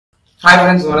Hi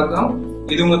friends, welcome.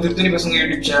 This is Tiruttani Pasanga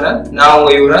YouTube channel. Now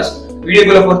Yuvraj. Video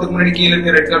குள்ள போறதுக்கு முன்னாடி கீழ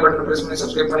இருக்க ரெட் கலர் பட்டனை பிரஸ் பண்ணி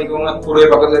subscribe பண்ணிக்கோங்க. கூடவே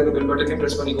பக்கத்துல இருக்க பெல் பட்டனையும்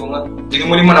பிரஸ் பண்ணிக்கோங்க. இது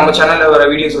மூலமா நம்ம சேனல்ல வர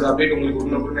வீடியோஸோட அப்டேட் உங்களுக்கு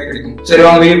உடனுக்குடனே கிடைக்கும். சரி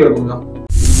வாங்க வீடியோக்குள்ள போலாம்.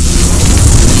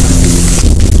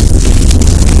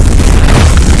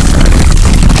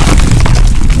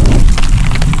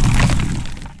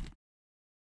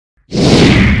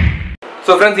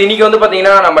 So friends, இன்னைக்கு வந்து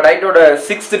பாத்தீங்கன்னா நம்ம டயட்டோட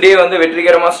 6th டே வந்து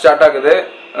வெற்றிகரமா ஸ்டார்ட் ஆகுது.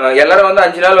 எல்லாரும் வந்து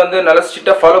 5 நாள் வந்து நல்ல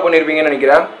ஸ்ட்ரிக்ட்டா ஃபாலோ பண்ணிருப்பீங்கன்னு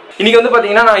நினைக்கிறேன். இன்னைக்கு வந்து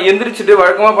பாத்தீங்கன்னா நான் எந்திரிச்சிட்டு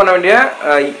வழக்கமா பண்ண வேண்டிய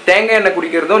தேங்காய் எண்ணெய்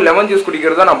குடிக்கிறதும் லெமன் ஜூஸ்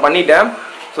குடிக்கிறதும் நான் பண்ணிட்டேன்.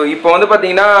 ஸோ இப்போ வந்து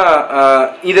பாத்தீங்கன்னா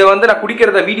இதை வந்து நான்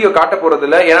குடிக்கிறத வீடியோ காட்ட போறது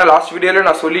இல்லை, ஏன்னா லாஸ்ட் வீடியோல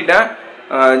நான் சொல்லிட்டேன்.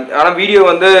 ஆனால் வீடியோ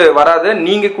வந்து வராது,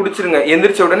 நீங்க குடிச்சிருங்க.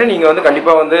 எந்திரிச்ச உடனே நீங்க வந்து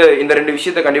கண்டிப்பா வந்து இந்த 2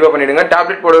 விஷயத்த கண்டிப்பா பண்ணிடுங்க.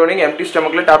 டேப்லெட் போட வேண்டிய எம்டி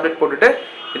ஸ்டமக்ல டேப்லெட் போட்டுட்டு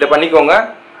இதை பண்ணிக்கோங்க.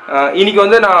 இன்னைக்கு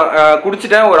வந்து நான்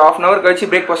குடிச்சிட்டேன். ஒரு 1/2 hour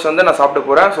கழிச்சு பிரேக்ஃபாஸ்ட் வந்து நான் சாப்பிட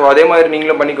போறேன். ஸோ அதே மாதிரி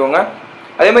நீங்களும் பண்ணிக்கோங்க.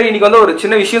 அதே மாதிரி இன்னைக்கு வந்து ஒரு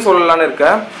சின்ன விஷயம் சொல்லலான்னு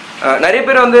இருக்கேன். நிறைய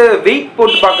பேர் வந்து வெயிட்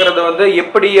போட்டு பார்க்கறது வந்து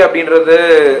எப்படி அப்படின்றது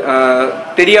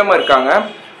தெரியாம இருக்காங்க.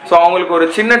 ஸோ அவங்களுக்கு ஒரு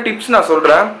சின்ன டிப்ஸ் நான்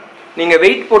சொல்றேன். நீங்க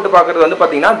வெயிட் போட்டு பார்க்கறது வந்து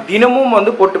பாத்தீங்கன்னா தினமும்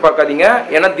வந்து போட்டு பார்க்காதீங்க.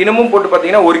 ஏன்னா தினமும் போட்டு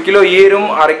பார்த்தீங்கன்னா 1 கிலோ ஏறும்,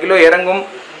 1/2 கிலோ இறங்கும்.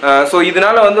 ஸோ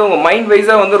இதனால வந்து உங்க மைண்ட்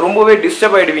வைஸா வந்து ரொம்பவே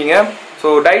டிஸ்டர்ப் ஆயிடுவீங்க. ஸோ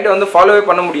டயட்டை வந்து ஃபாலோவே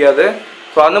பண்ண முடியாது.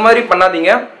 ஸோ அந்த மாதிரி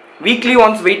பண்ணாதீங்க. வீக்லி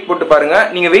ஒன்ஸ் வெயிட் போட்டு பாருங்க.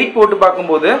 நீங்க வெயிட் போட்டு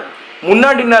பார்க்கும்போது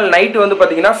முன்னாடி நாள் நைட்டு வந்து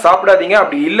பாத்தீங்கன்னா சாப்பிடாதீங்க.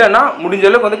 அப்படி இல்லைன்னா முடிஞ்ச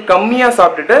அளவுக்கு வந்து கம்மியா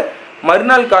சாப்பிட்டுட்டு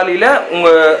மறுநாள் காலையில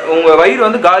உங்க வயிறு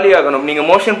வந்து காலி ஆகணும். நீங்க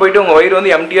மோஷன் போயிட்டு உங்க வயிறு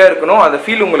வந்து எம்டியா இருக்கணும், அந்த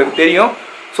ஃபீல் உங்களுக்கு தெரியும்.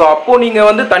 ஸோ அப்போ நீங்க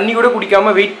வந்து தண்ணி கூட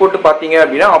குடிக்காம வெயிட் போட்டு பார்த்தீங்க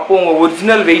அப்படின்னா அப்போ உங்க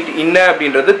ஒரிஜினல் வெயிட் என்ன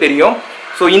அப்படின்றது தெரியும்.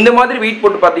 ஸோ இந்த மாதிரி வெயிட்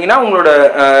போட்டு பார்த்தீங்கன்னா உங்களோட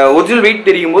ஒரிஜினல் வெயிட்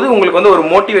தெரியும் போது உங்களுக்கு வந்து ஒரு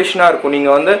மோட்டிவேஷனா இருக்கும்.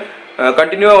 நீங்க வந்து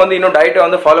கண்டினியூவா வந்து இன்னும் டயட்டை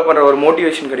வந்து ஃபாலோ பண்ற ஒரு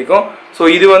மோட்டிவேஷன் கிடைக்கும். ஸோ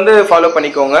இது வந்து ஃபாலோ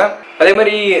பண்ணிக்கோங்க. அதே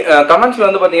மாதிரி கமெண்ட்ஸ்ல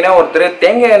வந்து பாத்தீங்கன்னா ஒருத்தர்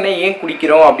தேங்காய் எண்ணெய் ஏன்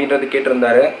குடிக்கிறோம் அப்படின்றது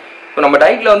கேட்டிருந்தாரு. ஸோ நம்ம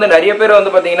டயட்ல வந்து நிறைய பேர்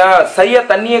வந்து பாத்தீங்கன்னா சரியா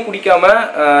தண்ணியே குடிக்காம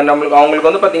அவங்களுக்கு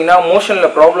வந்து பாத்தீங்கன்னா மோஷன்ல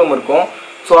ப்ராப்ளம் இருக்கும்.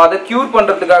 ஸோ அதை கியூர்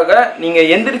பண்றதுக்காக நீங்க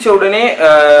எந்திரிச்ச உடனே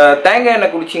தேங்காய்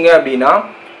எண்ணெய் குடிச்சிங்க அப்படின்னா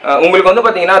உங்களுக்கு வந்து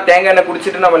பாத்தீங்கன்னா தேங்காய் எண்ணெய்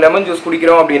குடிச்சிட்டு நம்ம லெமன் ஜூஸ்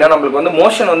குடிக்கிறோம் அப்படின்னா நம்மளுக்கு வந்து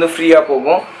மோஷன் வந்து ஃப்ரீயா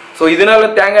போகும். ஸோ இதனால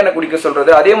தேங்காய் எண்ணெய் குடிக்க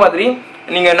சொல்றது. அதே மாதிரி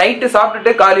நீங்க நைட்டு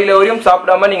சாப்பிட்டுட்டு காலையில வரையும்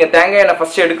சாப்பிடாம நீங்க தேங்காய் எண்ணெய்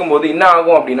ஃபர்ஸ்ட் எடுக்கும்போது என்ன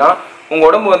ஆகும் அப்படின்னா உங்க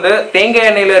உடம்பு வந்து தேங்காய்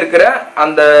எண்ணெயில இருக்கிற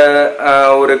அந்த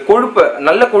ஒரு கொழுப்பை,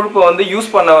 நல்ல கொழுப்பை வந்து யூஸ்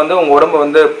பண்ண வந்து உங்க உடம்பு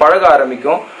வந்து பழக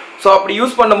ஆரம்பிக்கும். ஸோ அப்படி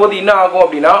யூஸ் பண்ணும்போது என்ன ஆகும்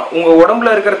அப்படின்னா உங்க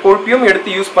உடம்புல இருக்கிற கொழுப்பையும்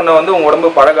எடுத்து யூஸ் பண்ண வந்து உங்க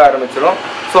உடம்பு பழக ஆரம்பிச்சிடும்.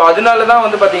 ஸோ அதனாலதான்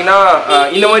வந்து பாத்தீங்கன்னா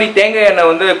இந்த மாதிரி தேங்காய்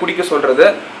எண்ணெய் வந்து குடிக்க சொல்றது.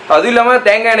 அது இல்லாம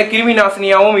தேங்காய் எண்ணெய் கிருமி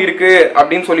நாசினியாவும் இருக்கு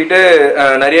அப்படின்னு சொல்லிட்டு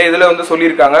நிறைய இதுல வந்து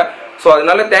சொல்லியிருக்காங்க. ஸோ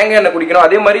அதனால தேங்காய் எண்ணெய் குடிக்கணும்.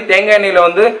 அதே மாதிரி தேங்காய் எண்ணெயில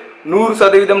வந்து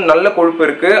 100% நல்ல கொழுப்பு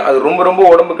இருக்கு. அது ரொம்ப ரொம்ப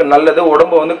உடம்புக்கு நல்லது.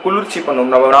 உடம்பை வந்து குளிர்ச்சி பண்ணும்.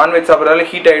 நம்ம நான்வெஜ் சாப்பிட்றதால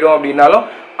ஹீட் ஆயிடும் அப்படின்னாலும்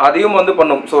அதையும் வந்து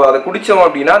பண்ணும். ஸோ அதை குடிச்சோம்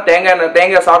அப்படின்னா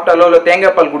தேங்காய் சாப்பிட்டாலோ இல்லை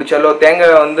தேங்காய் பால் குடிச்சாலோ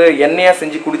தேங்காய் வந்து எண்ணெயா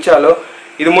செஞ்சு குடிச்சாலோ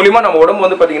இது மூலியமா நம்ம உடம்பு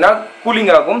வந்து பாத்தீங்கன்னா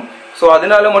கூலிங் ஆகும். ஸோ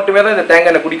அதனால மட்டுமே தான் இந்த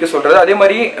தேங்காய் எண்ணெய் குடிக்க சொல்றது. அதே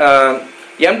மாதிரி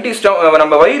எம்டி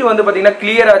நம்ம வயிறு வந்து பாத்தீங்கன்னா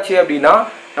கிளியர் ஆச்சு அப்படின்னா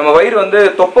நம்ம வயிறு வந்து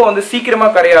தொப்பை வந்து சீக்கிரமா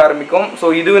கரைய ஆரம்பிக்கும். ஸோ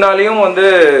இதுனாலையும் வந்து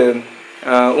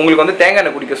உங்களுக்கு வந்து தேங்காய்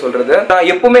எண்ணெய் குடிக்க சொல்றது. நான்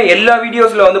எப்பவுமே எல்லா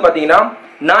வீடியோஸ்ல வந்து பாத்தீங்கன்னா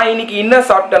நான் இன்னைக்கு என்ன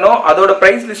சாப்பிட்டனோ அதோட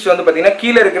பிரைஸ் லிஸ்ட் வந்து பாத்தீங்கன்னா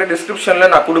கீழே இருக்கிற டிஸ்கிரிப்ஷன்ல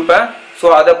நான் கொடுப்பேன். ஸோ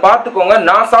அதை பார்த்துக்கோங்க.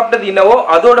 நான் சாப்பிட்டது என்னவோ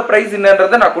அதோட பிரைஸ்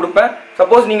என்னன்றதை நான் கொடுப்பேன்.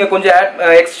 சப்போஸ் நீங்க கொஞ்சம்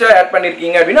எக்ஸ்ட்ரா ஆட்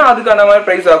பண்ணிருக்கீங்க அப்படின்னா அதுக்கான மாதிரி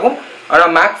பிரைஸ் ஆகும். ஆனா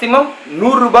மேக்சிமம்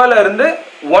 100 ரூபாயில இருந்து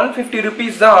 150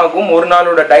 ருபீஸ் தான் ஆகும் ஒரு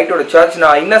நாளோட டயட்டோட சார்ஜ்.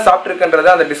 நான் என்ன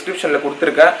சாப்பிட்டுருக்கேன்றதை அந்த டிஸ்கிரிப்ஷன்ல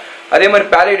கொடுத்துருக்கேன். அதே மாதிரி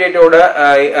பேலியோ டயட்டோட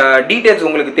டீடைல்ஸ்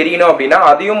உங்களுக்கு தெரியணும் அப்படின்னா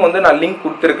அதையும் வந்து நான் லிங்க்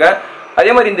கொடுத்துருக்கேன்.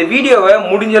 அதே மாதிரி இந்த வீடியோவை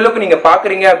முடிஞ்ச அளவுக்கு நீங்க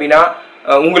பாக்குறீங்க அப்படின்னா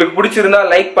உங்களுக்கு பிடிச்சிருந்தா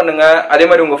லைக் பண்ணுங்க. அதே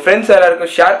மாதிரி உங்க ஃப்ரெண்ட்ஸ்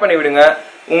எல்லாருக்கும் ஷேர் பண்ணி விடுங்க.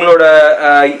 உங்களோட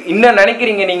என்ன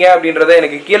நினைக்கிறீங்க நீங்க அப்படின்றத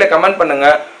எனக்கு கீழே கமெண்ட் பண்ணுங்க.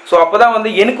 ஸோ அப்பதான் வந்து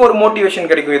எனக்கு ஒரு மோட்டிவேஷன்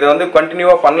கிடைக்கும். இதை வந்து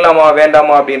கண்டினியூவா பண்ணலாமா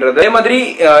வேண்டாமா அப்படின்றது. அதே மாதிரி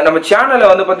நம்ம சேனலை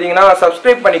வந்து பாத்தீங்கன்னா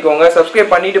சப்ஸ்கிரைப் பண்ணிக்கோங்க.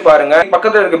 சப்ஸ்கிரைப் பண்ணிட்டு பாருங்க.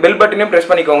 பக்கத்துல இருக்க பெல் பட்டனையும்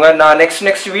பிரஸ் பண்ணிக்கோங்க. நான்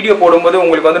நெக்ஸ்ட் வீடியோ போடும்போது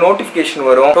உங்களுக்கு வந்து நோட்டிபிகேஷன்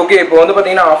வரும். ஓகே, இப்போ வந்து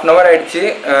பாத்தீங்கன்னா 1/2 hour ஆயிடுச்சு.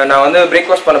 நான் வந்து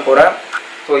பிரேக்ஃபாஸ்ட் பண்ண போறேன்.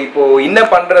 ஸோ இப்போ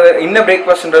என்ன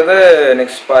பிரேக்ஃபாஸ்ட்ன்றது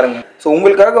நெக்ஸ்ட் பாருங்க. ஸோ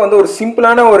உங்களுக்காக வந்து ஒரு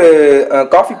சிம்பிளான ஒரு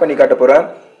காஃபி பண்ணி காட்ட போறேன்.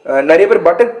 நிறைய பேர்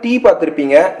பட்டர் டீ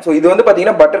பார்த்துருப்பீங்க. ஸோ இது வந்து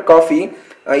பார்த்தீங்கன்னா பட்டர் காஃபி.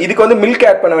 இதுக்கு வந்து மில்க்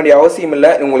ஆட் பண்ண வேண்டிய அவசியம்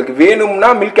இல்லை. உங்களுக்கு வேணும்னா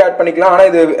மில்க் ஆட் பண்ணிக்கலாம். ஆனால்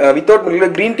இது வித்தவுட் மில்க்ல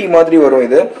கிரீன் டீ மாதிரி வரும்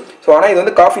இது. ஸோ ஆனால் இது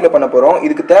வந்து காஃபியில் பண்ண போகிறோம்.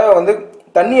 இதுக்கு தேவை வந்து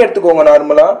தண்ணி எடுத்துக்கோங்க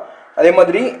நார்மலாக. அதே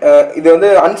மாதிரி இது வந்து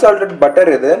அன்சால்டட்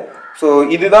பட்டர் இது. ஸோ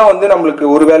இதுதான் வந்து நம்மளுக்கு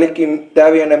ஒரு வேலைக்கு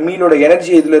தேவையான மீலோட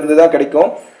எனர்ஜி இதுல இருந்து தான்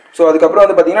கிடைக்கும். ஸோ அதுக்கப்புறம்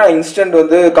வந்து பார்த்தீங்கன்னா இன்ஸ்டன்ட்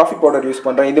வந்து காஃபி பவுடர் யூஸ்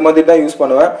பண்ணுறேன். இது மாதிரி தான் யூஸ்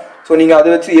பண்ணுவேன். ஸோ நீங்கள்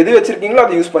அதை வச்சு எது வச்சிருக்கீங்களோ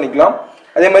அதை யூஸ் பண்ணிக்கலாம்.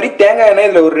 அதே மாதிரி தேங்காய் எண்ணெய்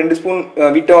இதில் ஒரு 2 ஸ்பூன்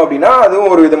விட்டோம் அப்படின்னா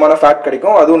அதுவும் ஒரு விதமான ஃபேட்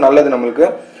கிடைக்கும். அதுவும் நல்லது நம்மளுக்கு.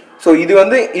 ஸோ இது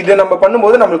வந்து இதை நம்ம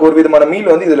பண்ணும்போது நம்மளுக்கு ஒரு விதமான மீல்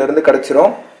வந்து இதுல இருந்து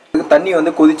கிடைச்சிரும். தண்ணி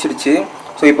வந்து கொதிச்சிடுச்சு.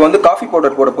 ஸோ இப்போ வந்து காஃபி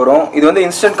பவுடர் போட போகிறோம். இது வந்து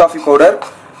இன்ஸ்டன்ட் காஃபி பவுடர்.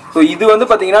 ஸோ இது வந்து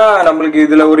பார்த்தீங்கன்னா நம்மளுக்கு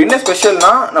இதில் ஒரு என்ன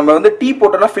ஸ்பெஷல்னா, நம்ம வந்து டீ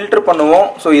போட்டோன்னா ஃபில்டர் பண்ணுவோம்.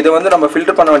 ஸோ இதை வந்து நம்ம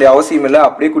ஃபில்டர் பண்ண வேண்டிய அவசியம் இல்லை,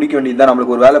 அப்படியே குடிக்க வேண்டியது தான்,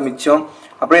 நம்மளுக்கு ஒரு வேலை மிச்சம்.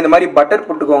 அப்படியே இந்த மாதிரி பட்டர்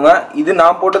போட்டுக்கோங்க. இது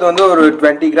நான் போட்டது வந்து ஒரு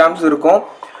 20 கிராம்ஸ் இருக்கும்.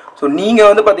 ஸோ நீங்கள்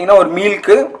வந்து பார்த்தீங்கன்னா ஒரு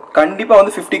மீலுக்கு கண்டிப்பாக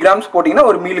வந்து 50 கிராம்ஸ் போட்டிங்கன்னா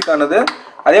ஒரு மீலுக்கானது.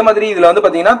 அதே மாதிரி இதில் வந்து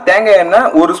பார்த்தீங்கன்னா தேங்காய் எண்ணெய்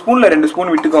ஒரு ஸ்பூனில் 2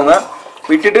 ஸ்பூன் விட்டுக்கோங்க.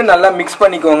 விட்டுட்டு நல்லா மிக்ஸ்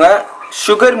பண்ணிக்கோங்க.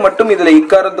 சுகர் மட்டும் இதில்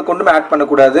இக்காரத்தை கொண்டும் ஆட்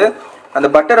பண்ணக்கூடாது. அந்த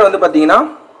பட்டரை வந்து பார்த்தீங்கன்னா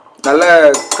நல்லா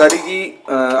கருகி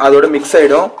அதோட மிக்ஸ்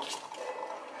ஆகிடும்.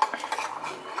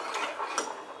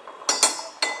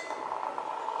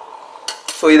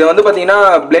 ஸோ இதை வந்து பார்த்தீங்கன்னா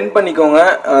பிளெண்ட் பண்ணிக்கோங்க.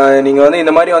 நீங்கள் வந்து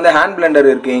இந்த மாதிரி வந்து ஹேண்ட் பிளெண்டர்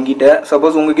இருக்குது எங்கிட்ட.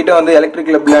 சப்போஸ் உங்ககிட்ட வந்து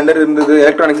எலக்ட்ரிக்கில் பிளெண்டர் இருந்தது,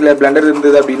 எலக்ட்ரானிக்ஸில் பிளெண்டர்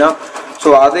இருந்தது அப்படின்னா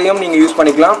ஸோ அதையும் நீங்கள் யூஸ்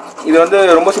பண்ணிக்கலாம். இது வந்து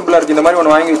ரொம்ப சிம்பிளாக இருக்குது. இந்த மாதிரி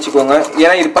ஒன்று வாங்கி வச்சுக்கோங்க.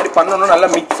 ஏன்னா இது மாதிரி பண்ணணும், நல்லா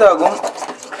மிக்ஸ் ஆகும்,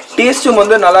 டேஸ்ட்டும்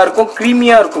வந்து நல்லாயிருக்கும்,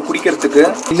 க்ரீமியாக இருக்கும் குடிக்கிறதுக்கு.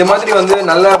 இந்த மாதிரி வந்து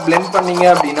நல்லா பிளெண்ட் பண்ணிங்க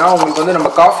அப்படின்னா உங்களுக்கு வந்து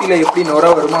நம்ம காஃபியில் எப்படி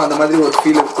நுர வருமோ அந்த மாதிரி ஒரு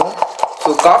ஃபீல் இருக்கும்.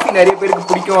 ஸோ காஃபி நிறைய பேருக்கு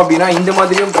பிடிக்கும் அப்படின்னா இந்த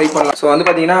மாதிரியும் ட்ரை பண்ணலாம். ஸோ வந்து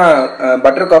பார்த்தீங்கன்னா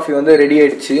பட்டர் காஃபி வந்து ரெடி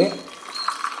ஆயிடுச்சு.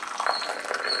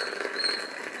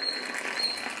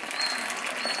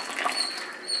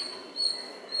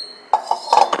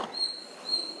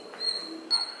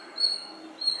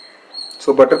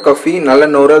 ஸோ பட்டர் காஃபி நல்ல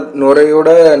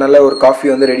நுரையோட நல்ல ஒரு காஃபி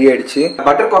வந்து ரெடி ஆயிடுச்சு.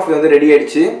 பட்டர் காஃபி வந்து ரெடி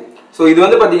ஆயிடுச்சு. ஸோ இது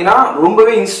வந்து பார்த்தீங்கன்னா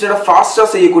ரொம்பவே இன்ஸ்டன்டாக ஃபாஸ்ட்டாக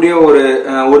செய்யக்கூடிய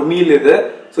ஒரு மீல் இது.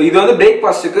 ஸோ இது வந்து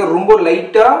பிரேக்ஃபாஸ்ட்டுக்கு ரொம்ப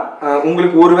லைட்டாக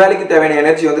உங்களுக்கு ஒரு வேளைக்கு தேவையான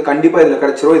எனர்ஜி வந்து கண்டிப்பாக இதில்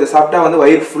கிடச்சிரும். இதை சாப்பிட்டா வந்து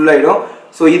வயிறு ஃபுல்லாகிடும்.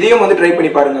 ஸோ இதையும் வந்து ட்ரை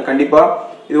பண்ணி பாருங்கள் கண்டிப்பாக.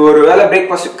 இது ஒரு வேளை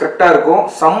பிரேக்ஃபாஸ்ட்டுக்கு கரெக்டாக இருக்கும்,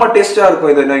 செம்ம டேஸ்ட்டாக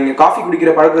இருக்கும். இது நீங்கள் காஃபி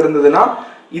குடிக்கிற பழக்கம் இருந்ததுன்னா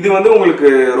இது வந்து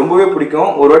உங்களுக்கு ரொம்பவே பிடிக்கும்.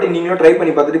 ஒரு வாட்டி நீங்களும் ட்ரை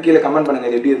பண்ணி பார்த்துட்டு கீழே கமெண்ட்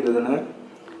பண்ணுங்கள் இது எப்படி இருந்ததுன்னு.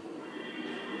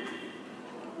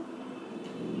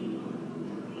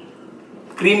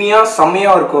 க்ரீமியாக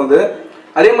செம்மையாக இருக்கும் அது.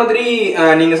 அதே மாதிரி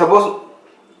நீங்கள் சப்போஸ்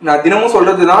நான் தினமும்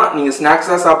சொல்கிறது தான், நீங்கள்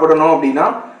ஸ்நாக்ஸாக சாப்பிடணும் அப்படின்னா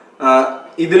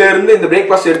இதிலேருந்து இந்த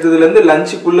பிரேக்ஃபாஸ்ட் எடுத்ததுலேருந்து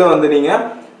லஞ்சுக்குள்ளே வந்து நீங்கள்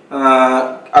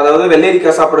அதாவது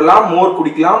வெள்ளரிக்காய் சாப்பிடலாம், மோர்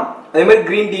குடிக்கலாம். அதே மாதிரி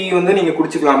க்ரீன் டீ வந்து நீங்கள்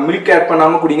குடிச்சிக்கலாம். மில்க் ஆட்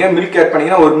பண்ணாமல் குடிங்க. மில்க் ஆட்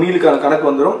பண்ணிங்கன்னா ஒரு மீலுக்கான கணக்கு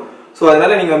வந்துடும். ஸோ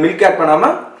அதனால் நீங்கள் மில்க் ஆட்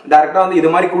பண்ணாமல் டேரெக்டாக வந்து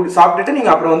இது மாதிரி சாப்பிட்டுட்டு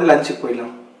நீங்கள் அப்புறம் வந்து லஞ்சுக்கு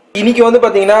போயிடலாம். இன்றைக்கி வந்து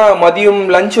பார்த்தீங்கன்னா மதியம்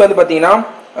லஞ்ச் வந்து பார்த்தீங்கன்னா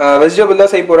வெஜிடபிள் தான்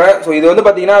செய்ய போகிறேன். ஸோ இது வந்து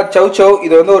பார்த்தீங்கன்னா சவ்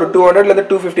இது வந்து ஒரு 200 to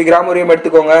 250 கிராம் வரையும்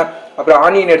எடுத்துக்கோங்க. அப்புறம்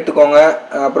ஆனியன் எடுத்துக்கோங்க.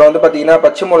 அப்புறம் வந்து பார்த்தீங்கன்னா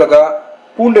பச்சை மிளகா,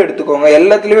 பூண்டு எடுத்துக்கோங்க.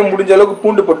 எல்லாத்துலேயுமே முடிஞ்ச அளவுக்கு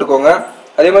பூண்டு போட்டுக்கோங்க.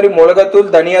 அதே மாதிரி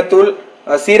மிளகாத்தூள், தனியாத்தூள்,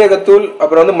 சீரகத்தூள்,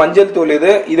 அப்புறம் வந்து மஞ்சள் தூள்.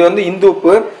 இது வந்து இந்து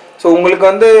உப்பு. ஸோ உங்களுக்கு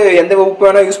வந்து எந்த உப்பு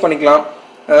வேணால் யூஸ் பண்ணிக்கலாம்.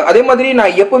 அதே மாதிரி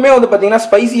நான் எப்பவுமே வந்து பார்த்தீங்கன்னா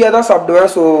ஸ்பைசியாக தான் சாப்பிடுவேன்.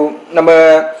 ஸோ நம்ம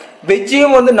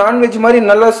வெஜ்ஜையும் வந்து நான்வெஜ் மாதிரி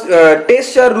நல்லா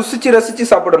டேஸ்டாக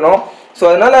ரசித்து சாப்பிடணும். ஸோ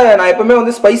அதனால நான் எப்பவுமே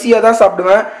வந்து ஸ்பைசியாக தான்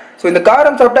சாப்பிடுவேன். ஸோ இந்த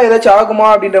காரம் சாப்பிட்டா ஏதாச்சும் ஆகுமா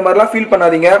அப்படின்ற மாதிரிலாம் ஃபீல்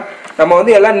பண்ணாதீங்க. நம்ம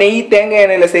வந்து எல்லாம் நெய், தேங்காய்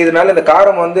எண்ணெயில் செய்யறதுனால இந்த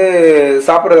காரம் வந்து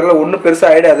சாப்பிட்றதுனால ஒன்றும்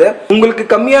பெருசாக ஆகிடாது. உங்களுக்கு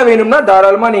கம்மியாக வேணும்னா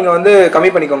தாராளமாக நீங்கள் வந்து கம்மி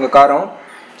பண்ணிக்கோங்க காரம்.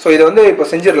 ஸோ இதை வந்து இப்போ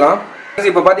செஞ்சிடலாம்.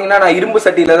 இப்போ பார்த்தீங்கன்னா நான் இரும்பு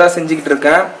சட்டியில் தான் செஞ்சுக்கிட்டு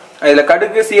இருக்கேன். இதில்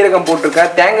கடுகு, சீரகம்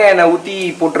போட்டிருக்கேன், தேங்காய் எண்ணெய் ஊற்றி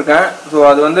போட்டிருக்கேன். ஸோ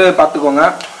அது வந்து பார்த்துக்கோங்க.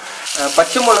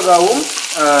 பச்சை மிளகாவும்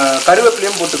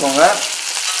கருவேப்பிலையும் போட்டுக்கோங்க.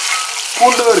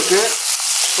 பூண்டும் இருக்குது.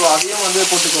 ஸோ அதையும் வந்து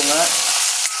போட்டுக்கோங்க.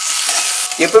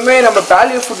 எப்பவுமே நம்ம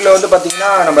பேலியோ ஃபுட்டில் வந்து பார்த்தீங்கன்னா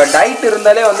நம்ம டயட்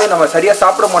இருந்தாலே வந்து நம்ம சரியாக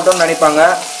சாப்பிட மாட்டோம்னு நினைப்பாங்க.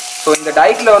 ஸோ இந்த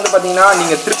டயட்டில் வந்து பார்த்தீங்கன்னா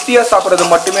நீங்கள் திருப்தியாக சாப்பிட்றது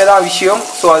மட்டுமே தான் விஷயம்.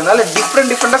 ஸோ அதனால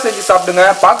டிஃப்ரெண்ட்டாக செஞ்சு சாப்பிடுங்க.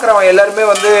 பார்க்குறவங்க எல்லாருமே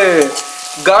வந்து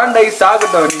காண்டாகி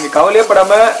சாகட்டும், நீங்கள் கவலையே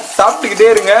படாமல் சாப்பிட்டுக்கிட்டே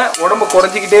இருங்க, உடம்பு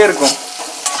குறைஞ்சிக்கிட்டே இருக்கும்.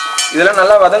 இதெல்லாம்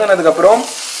நல்லா வதங்கினதுக்கப்புறம்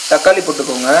தக்காளி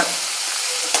போட்டுக்கோங்க.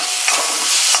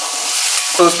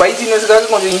 ஸோ ஸ்பைசினஸ்க்காக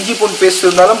கொஞ்சம் இஞ்சி பூண்டு பேஸ்ட்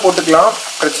இருந்தாலும் போட்டுக்கலாம்,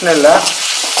 பிரச்சனை இல்லை.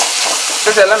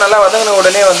 ப்ளஸ் எல்லாம் நல்லா வதங்கின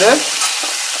உடனே வந்து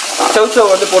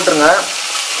சவ் வந்து போட்டுருங்க.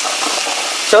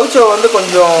 சவ் வந்து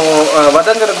கொஞ்சம்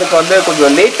வதங்கிறதுக்கு வந்து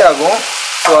கொஞ்சம் லேட் ஆகும்.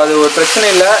 ஸோ அது ஒரு பிரச்சனை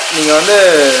இல்லை. நீங்கள் வந்து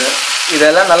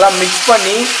இதெல்லாம் நல்லா மிக்ஸ்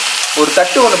பண்ணி ஒரு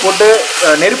தட்டு ஒன்று போட்டு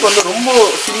நெருப்பு வந்து ரொம்ப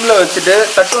சிம்மில் வச்சுட்டு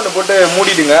தட்டு ஒன்று போட்டு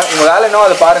மூடிடுங்க. உங்கள் வேலை என்னவோ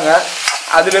அதை பாருங்கள்,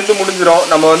 அதுலேருந்து முடிஞ்சிடும்.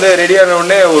 நம்ம வந்து ரெடியான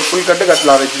உடனே ஒரு ஃபுல் கட்டு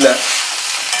கட்டலாம் வெஜ்ஜில்.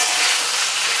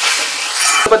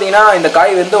 பார்த்தீங்கன்னா இந்த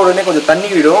காய் வெந்த உடனே கொஞ்சம் தண்ணி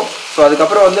விடும். ஸோ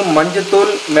அதுக்கப்புறம் வந்து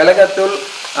மஞ்சத்தூள், மிளகாத்தூள்,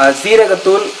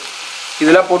 சீரகத்தூள்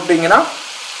இதெல்லாம் போட்டிங்கன்னா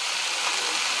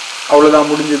அவ்வளோதான்,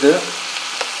 முடிஞ்சுது.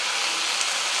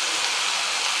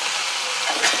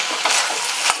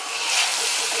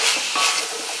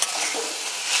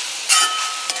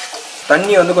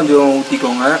 தண்ணி வந்து கொஞ்சம்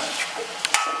ஊற்றிக்கோங்க.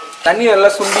 தண்ணி நல்லா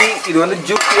சுண்டி இது வந்து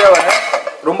ஜூஸியாக வர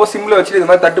ரொம்ப சிம்மில் வச்சுட்டு இது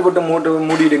மாதிரி தட்டு போட்டு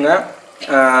மூடிடுங்க.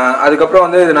 அதுக்கப்புறம்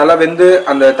வந்து இது நல்லா வெந்து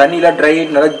அந்த தண்ணியெலாம் ட்ரை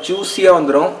நல்லா ஜூஸியாக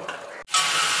வந்துடும்.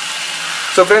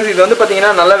 ஸோ ஃப்ரெண்ட்ஸ் இது வந்து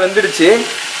பார்த்தீங்கன்னா நல்லா வெந்துடுச்சு.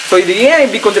 ஸோ இது ஏன்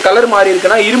இப்படி கொஞ்சம் கலர் மாறி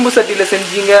இருக்குன்னா, இரும்பு சட்டியில்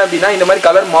செஞ்சீங்க அப்படின்னா இந்த மாதிரி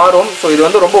கலர் மாறும். ஸோ இது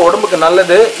வந்து ரொம்ப உடம்புக்கு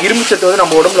நல்லது. இரும்பு சத்து வந்து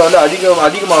நம்ம உடம்புல வந்து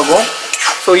அதிகமாகும்.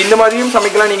 ஸோ இந்த மாதிரியும்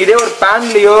சமைக்கலாம். நீங்கள் இதே ஒரு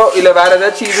பேன்லேயோ இல்லை வேறு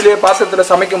ஏதாச்சும் இதுலேயோ பாத்திரத்தில்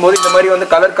சமைக்கும் போது இந்த மாதிரி வந்து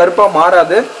கலர் கருப்பாக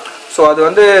மாறாது. ஸோ அது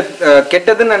வந்து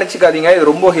கெட்டதுன்னு நினச்சிக்காதீங்க.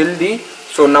 இது ரொம்ப ஹெல்தி.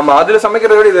 ஸோ நம்ம அதில்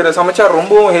சமைக்கிறத விட இதில் சமைச்சா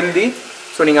ரொம்பவும் ஹெல்தி.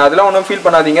 ஸோ நீங்கள் அதெல்லாம் ஒன்றும் ஃபீல்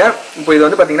பண்ணாதீங்க. இப்போ இது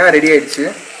வந்து பார்த்தீங்கன்னா ரெடி ஆயிடுச்சு.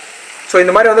 ஸோ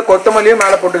இந்த மாதிரி வந்து கொத்தமல்லியும்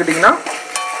மேலே போட்டுக்கிட்டிங்கன்னா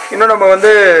இன்னும் நம்ம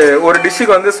வந்து ஒரு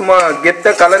டிஷ்ஷுக்கு வந்து சும்மா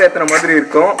கெத்த கலர் ஏற்றுன மாதிரி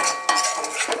இருக்கும்.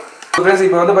 ஃப்ரெண்ட்ஸ்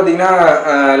இப்போ வந்து பார்த்தீங்கன்னா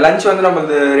லஞ்ச் வந்து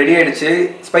நம்மளுக்கு ரெடி ஆகிடுச்சு.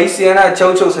 ஸ்பைசியான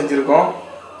சவ் செஞ்சுருக்கோம்.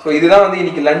 ஸோ இதுதான் வந்து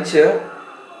இன்னைக்கு லஞ்சு.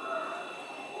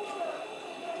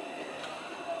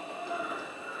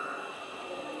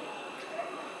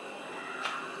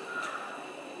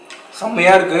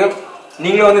 செம்மையாக இருக்குது.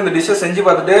 நீங்களும் வந்து இந்த டிஷ்ஷை செஞ்சு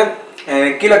பார்த்துட்டு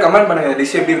கீழே கமெண்ட் பண்ணுங்கள்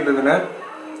டிஷ் எப்படி இருந்ததுன்னு.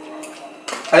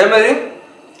 அதே மாதிரி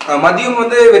மதியம்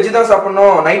வந்து வெஜ்ஜு தான்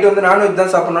சாப்பிட்ணும், நைட் வந்து நான்வெஜ்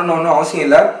தான் சாப்பிட்ணுன்னு ஒன்றும் அவசியம்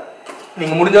இல்லை.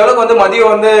 நீங்கள் முடிஞ்ச அளவுக்கு வந்து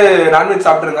மதியம் வந்து நான்வெஜ்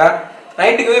சாப்பிட்ருங்க,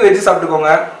 நைட்டுக்கு வெஜ்ஜு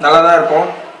சாப்பிட்டுக்கோங்க, நல்லா தான் இருக்கும்.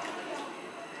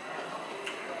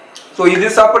 ஸோ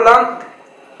இது சாப்பிட்லாம்,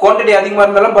 குவான்டிட்டி அதிகமாக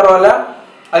இருந்தாலும் பரவாயில்ல.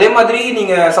 அதே மாதிரி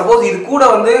நீங்கள் சப்போஸ் இது கூட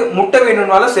வந்து முட்டை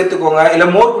வேணும்னாலும் சேர்த்துக்கோங்க, இல்லை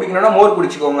மோர் குடிக்கணும்னா மோர்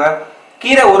குடிச்சிக்கோங்க.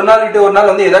 கீரை ஒரு நாள் விட்டு ஒரு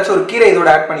நாள் வந்து ஏதாச்சும் ஒரு கீரை இதோட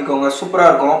ஆட் பண்ணிக்கோங்க, சூப்பராக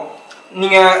இருக்கும்.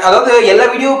 நீங்கள் அதாவது எல்லா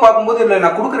வீடியோ பார்க்கும்போது இல்லை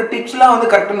நான் கொடுக்குற டிப்ஸ்லாம் வந்து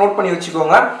கரெக்டாக நோட் பண்ணி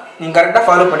வச்சுக்கோங்க, நீங்கள் கரெக்டாக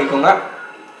ஃபாலோ பண்ணிக்கோங்க,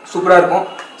 சூப்பராக இருக்கும்.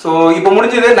 ஸோ இப்போ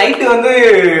முடிஞ்சது. நைட்டு வந்து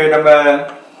நம்ம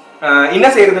என்ன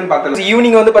செய்யறதுன்னு பார்த்தோம்.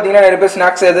 ஈவினிங் வந்து பார்த்தீங்கன்னா நிறைய பேர்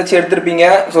ஸ்நாக்ஸ் ஏதாச்சும் எடுத்திருப்பீங்க.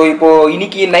 ஸோ இப்போ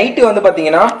இன்னைக்கு நைட்டு வந்து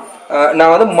பார்த்தீங்கன்னா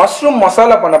நான் வந்து மஷ்ரூம்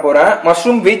மசாலா பண்ண போகிறேன்.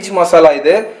 மஷ்ரூம் வெஜ் மசாலா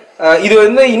இது. இது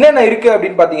வந்து என்னென்ன இருக்குது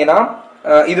அப்படின்னு பார்த்தீங்கன்னா,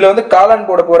 இதில் வந்து காளான்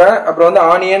போட போகிறேன், அப்புறம் வந்து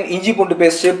ஆனியன், இஞ்சி பூண்டு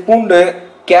பேஸ்ட்டு, பூண்டு,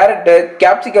 கேரட்டு,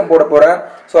 கேப்சிகம் போட போகிறேன்.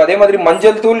 ஸோ அதே மாதிரி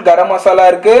மஞ்சள் தூள், கரம் மசாலா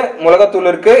இருக்குது, மிளகாத்தூள்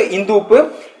இருக்குது, இந்து உப்பு.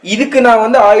 இதுக்கு நான்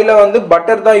வந்து ஆயில வந்து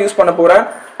பட்டர் தான் யூஸ் பண்ண போகிறேன்.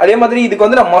 அதே மாதிரி இதுக்கு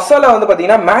வந்து நான் மசாலா வந்து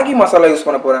பார்த்தீங்கன்னா மேகி மசாலா யூஸ்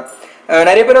பண்ண போகிறேன்.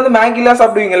 நிறைய பேர் வந்து மேகிலாம்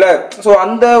சாப்பிடுவீங்கல்ல, ஸோ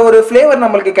அந்த ஒரு ஃப்ளேவர்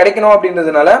நம்மளுக்கு கிடைக்கணும்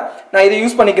அப்படின்றதுனால நான் இதை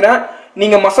யூஸ் பண்ணிக்கிறேன்.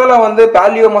 நீங்கள் மசாலா வந்து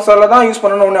பாலியோ மசாலா தான் யூஸ்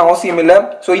பண்ணணும்னு ஒன்றும் அவசியம் இல்லை.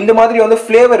 ஸோ இந்த மாதிரி வந்து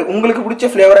ஃப்ளேவர் உங்களுக்கு பிடிச்ச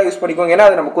ஃப்ளேவராக யூஸ் பண்ணிக்கோங்க, ஏன்னா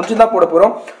அது நம்ம கொஞ்சம் தான் போட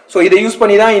போகிறோம். ஸோ இதை யூஸ்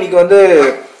பண்ணி தான் இன்னைக்கு வந்து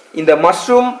இந்த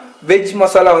மஷ்ரூம் வெஜ்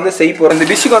மசாலா வந்து செய்ய போகிறோம். இந்த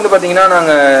டிஷ்ஷுக்கு வந்து பார்த்தீங்கன்னா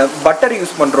நாங்கள் பட்டர்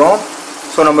யூஸ் பண்ணுறோம்.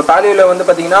 ஸோ நம்ம பாலியோவில் வந்து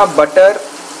பார்த்தீங்கன்னா பட்டர்,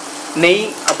 நெய்,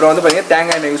 அப்புறம் வந்து பார்த்தீங்கன்னா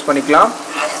தேங்காய் எண்ணெய் யூஸ் பண்ணிக்கலாம்.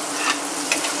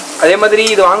 அதே மாதிரி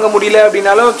இது வாங்க முடியல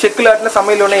அப்படின்னாலும் செக்கில் ஆட்டின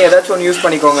சமையல் ஒன்று ஏதாச்சும் ஒன்று யூஸ்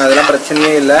பண்ணிக்கோங்க, அதெல்லாம்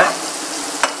பிரச்சனையே இல்லை.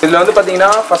 இதில் வந்து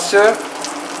பார்த்தீங்கன்னா ஃபஸ்ட்டு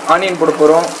ஆனியன் போட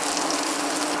போகிறோம்,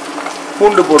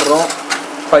 பூண்டு போடுறோம்,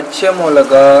 பச்சை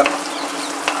மிளகா,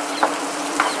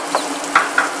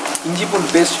 இஞ்சி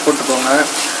பூண்டு பேஸ்ட் போட்டுக்கோங்க.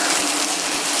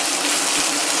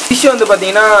 டிஷ் வந்து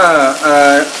பார்த்தீங்கன்னா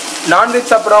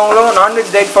நான்வெஜ் சாப்பிட்றவங்களும்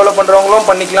நான்வெஜ் டயட் ஃபாலோ பண்ணுறவங்களும்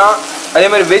பண்ணிக்கலாம், அதே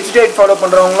மாதிரி வெஜ் டயட் ஃபாலோ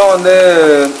பண்ணுறவங்களும் வந்து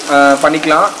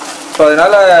பண்ணிக்கலாம். ஸோ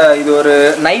அதனால் இது ஒரு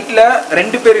நைட்டில்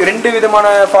ரெண்டு விதமான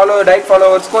டயட்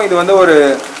ஃபாலோவர்ஸ்க்கும் இது வந்து ஒரு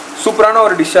சூப்பரான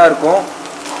ஒரு டிஷ்ஷாக இருக்கும்.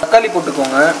 தக்காளி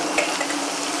போட்டுக்கோங்க.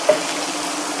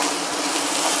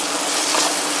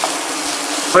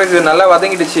 அப்புறம் இது நல்லா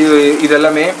வதங்கிடுச்சு இது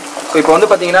எல்லாமே. ஸோ இப்போ வந்து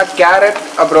பார்த்தீங்கன்னா கேரட்,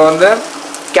 அப்புறம் வந்து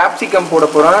கேப்சிகம் போட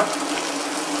போகிறேன்.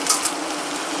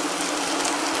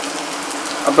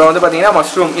 அப்புறம் வந்து பார்த்தீங்கன்னா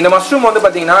மஷ்ரூம். இந்த மஷ்ரூம் வந்து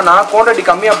பார்த்தீங்கன்னா நான் குவான்டிட்டி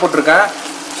கம்மியாக போட்டிருக்கேன்.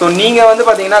 ஸோ நீங்கள் வந்து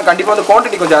பார்த்தீங்கன்னா கண்டிப்பாக வந்து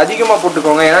குவான்டிட்டி கொஞ்சம் அதிகமாக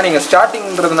போட்டுக்கோங்க, ஏன்னா நீங்கள்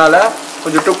ஸ்டார்டிங்கிறதுனால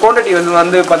கொஞ்சம் குவான்டிட்டி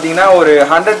வந்து பார்த்தீங்கன்னா ஒரு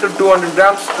 100 to 200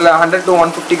 கிராம்ஸ் இல்லை 100 to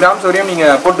 150 கிராம்ஸ் வரையும்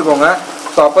நீங்கள் போட்டுக்கோங்க.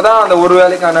 ஸோ அப்போ தான் அந்த ஒரு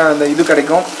வேலைக்கான அந்த இது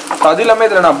கிடைக்கும். ஸோ அது இல்லாமல்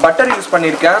இதில் நான் பட்டர் யூஸ்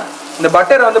பண்ணியிருக்கேன். இந்த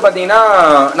பட்டர் வந்து பார்த்தீங்கன்னா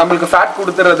நம்மளுக்கு ஃபேட்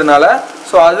கொடுத்துறதுனால,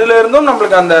 ஸோ அதுலேருந்தும்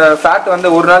நம்மளுக்கு அந்த ஃபேட் வந்து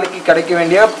ஒரு நாளைக்கு கிடைக்க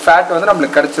வேண்டிய ஃபேட் வந்து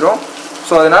நம்மளுக்கு கிடைச்சிரும்.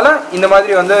 ஸோ அதனால் இந்த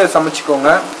மாதிரி வந்து சமைச்சிக்கோங்க.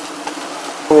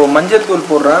 ஸோ மஞ்சள் தூள்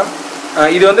போடுறேன்.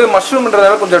 இது வந்து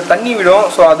மஷ்ரூம்ன்றதால கொஞ்சம் தண்ணி விடும்.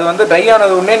 ஸோ அது வந்து ட்ரை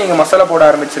ஆனது உடனே நீங்கள் மசாலா போட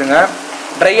ஆரம்பிச்சிருங்க.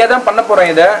 ட்ரையாக தான் பண்ண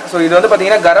போகிறேன் இதை. ஸோ இது வந்து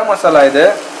பார்த்தீங்கன்னா கரம் மசாலா இது.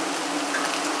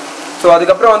 ஸோ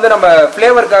அதுக்கப்புறம் வந்து நம்ம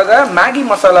ஃப்ளேவருக்காக மேகி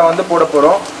மசாலா வந்து போட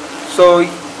போகிறோம். ஸோ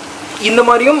இந்த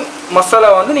மாதிரியும்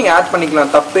மசாலா வந்து நீங்கள் ஆட்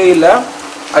பண்ணிக்கலாம், தப்பே இல்லை.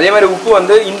 அதே மாதிரி உப்பு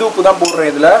வந்து இந்து உப்பு தான் போடுறேன்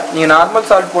இதில். நீங்கள் நார்மல்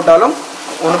சால்ட் போட்டாலும்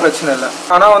ஒன்றும் பிரச்சனை இல்லை.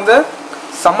 ஆனால் வந்து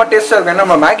செம்ம டேஸ்ட்டாக இருக்கும், ஏன்னா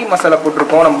நம்ம மேகி மசாலா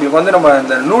போட்டிருக்கோம். நம்மளுக்கு வந்து நம்ம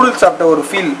இந்த நூடுல்ஸ் சாப்பிட்ட ஒரு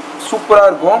ஃபீல் சூப்பராக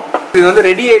இருக்கும். இது வந்து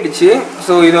ரெடி ஆகிடுச்சு.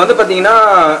 ஸோ இது வந்து பார்த்தீங்கன்னா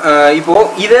இப்போது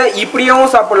இதை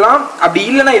இப்படியும் சாப்பிட்லாம், அப்படி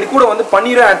இல்லைன்னா இது கூட வந்து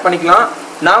பன்னீரும் ஆட் பண்ணிக்கலாம்.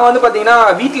 நான் வந்து பார்த்தீங்கன்னா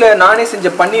வீட்டில் நானே செஞ்ச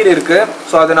பன்னீர் இருக்குது.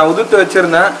 ஸோ அதை நான் உதிர்த்து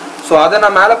வச்சுருந்தேன். ஸோ அதை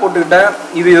நான் மேலே போட்டுக்கிட்டேன்.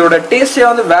 இதோட டேஸ்ட்டே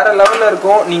வந்து வேறு லெவலில்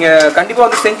இருக்கும். நீங்கள் கண்டிப்பாக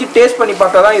வந்து செஞ்சு டேஸ்ட் பண்ணி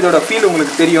பார்த்தா தான் இதோட ஃபீல்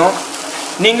உங்களுக்கு தெரியும்.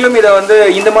 நீங்களும் இதை வந்து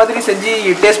இந்த மாதிரி செஞ்சு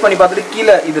டேஸ்ட் பண்ணி பார்த்துட்டு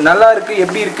கீழே இது நல்லா இருக்குது,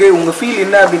 எப்படி இருக்குது, உங்கள் ஃபீல்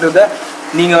என்ன அப்படின்றத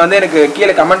நீங்கள் வந்து எனக்கு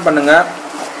கீழே கமெண்ட் பண்ணுங்கள்.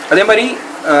 அதே மாதிரி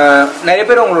நிறைய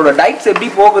பேர் உங்களோட டயட்ஸ் எப்படி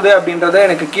போகுது அப்படின்றத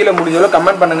எனக்கு கீழே முடிஞ்சாலும்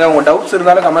கமெண்ட் பண்ணுங்கள். உங்கள் டவுட்ஸ்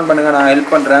இருந்தாலும் கமெண்ட் பண்ணுங்கள், நான்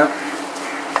ஹெல்ப் பண்ணுறேன்.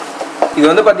 இது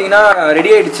வந்து பார்த்தீங்கன்னா ரெடி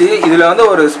ஆகிடுச்சு. இதில் வந்து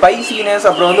ஒரு ஸ்பைசினஸ்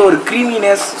அப்புறம் வந்து ஒரு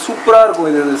க்ரீமினஸ் சூப்பராக இருக்கும்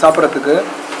இது சாப்பிட்றதுக்கு.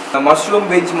 மஷ்ரூம்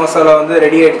வெஜ் மசாலா வந்து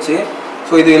ரெடி ஆகிடுச்சு.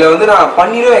 ஸோ இதில் வந்து நான்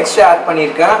பன்னீரும் எக்ஸ்ட்ரா ஆட்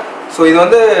பண்ணியிருக்கேன். ஸோ இது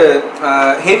வந்து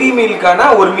ஹெவி மீலுக்கான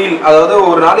ஒரு மீல், அதாவது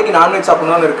ஒரு நாளைக்கு நான்வெஜ்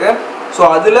சாப்பிட்ணுன்னு இருக்குது. ஸோ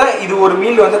அதில் இது ஒரு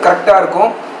மீல் வந்து கரெக்டாக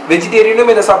இருக்கும்.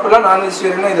 வெஜிடேரியனும் இதை சாப்பிட்லாம், நான்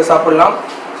வெஜிடேரியனும் இதை சாப்பிட்லாம்.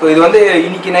 ஸோ இது வந்து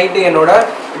இன்னைக்கு நைட்டு என்னோட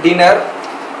டின்னர்.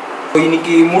 ஸோ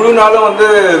இன்னைக்கு முழு நாளும் வந்து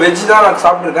வெஜ் தான் நான்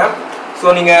சாப்பிட்ருக்கேன்.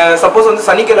 ஸோ நீங்கள் சப்போஸ் வந்து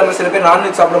சனிக்கிழமை சில பேர்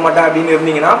நான்வெஜ் சாப்பிட மாட்டேன் அப்படின்னு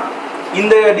இருந்தீங்கன்னா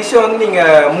இந்த டிஷ்ஷை வந்து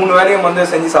நீங்கள் 3 வேளையும் வந்து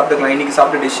செஞ்சு சாப்பிட்டுக்கலாம் இன்றைக்கி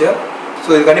சாப்பிட்ட டிஷ்ஷு. ஸோ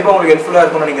இது கண்டிப்பாக உங்களுக்கு ஹெல்ப்ஃபுல்லாக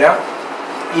இருக்கும்னு நினைக்கிறேன்.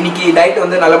 இன்றைக்கி டயட்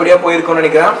வந்து நல்லபடியாக போயிருக்கும்னு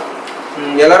நினைக்கிறேன்.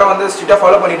 எல்லோரும் வந்து ஸ்ட்ரிக்டாக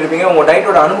ஃபாலோ பண்ணிட்டு இருப்பீங்க. உங்கள்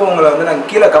டயட்டோட அனுபவங்களை வந்து நான்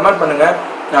கீழே கமெண்ட் பண்ணுங்கள்,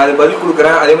 நான் அது பதில்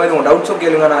கொடுக்குறேன். அதே மாதிரி உங்கள் டவுட்ஸும்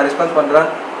கேளுங்க, நான் ரெஸ்பான்ஸ் பண்ணுறேன்.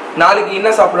 நாளைக்கு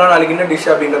என்ன சாப்பிடலாம், நாளைக்கு என்ன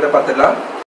டிஷ் அப்படின்றத பார்த்துக்கலாம்.